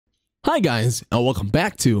Hi guys, and welcome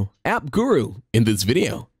back to App Guru. In this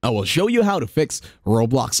video, I will show you how to fix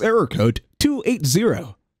Roblox error code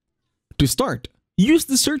 280. To start, use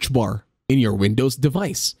the search bar in your Windows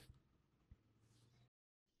device.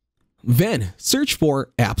 Then, search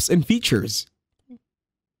for Apps and Features.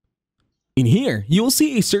 In here, you will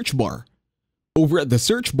see a search bar. Over at the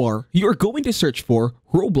search bar, you are going to search for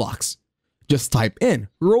Roblox. Just type in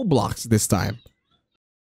Roblox this time.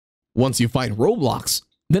 Once you find Roblox,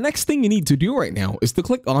 the next thing you need to do right now is to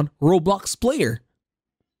click on Roblox Player.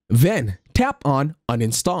 Then, tap on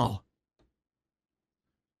Uninstall.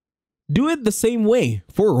 Do it the same way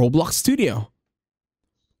for Roblox Studio.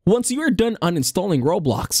 Once you are done uninstalling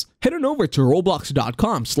Roblox, head on over to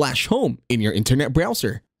roblox.com/home in your internet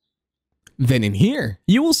browser. Then in here,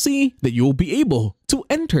 you will see that you will be able to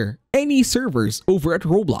enter any servers over at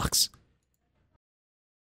Roblox.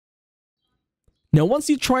 Now, once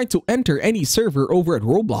you try to enter any server over at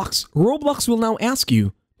Roblox, Roblox will now ask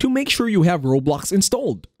you to make sure you have Roblox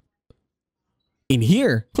installed. In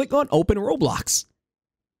here, click on Open Roblox.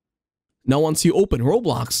 Now, once you open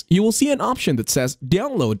Roblox, you will see an option that says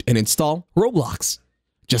Download and Install Roblox.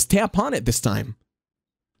 Just tap on it this time.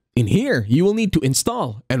 In here, you will need to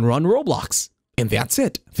install and run Roblox. And that's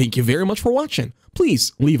it. Thank you very much for watching.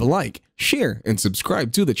 Please leave a like, share, and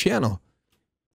subscribe to the channel.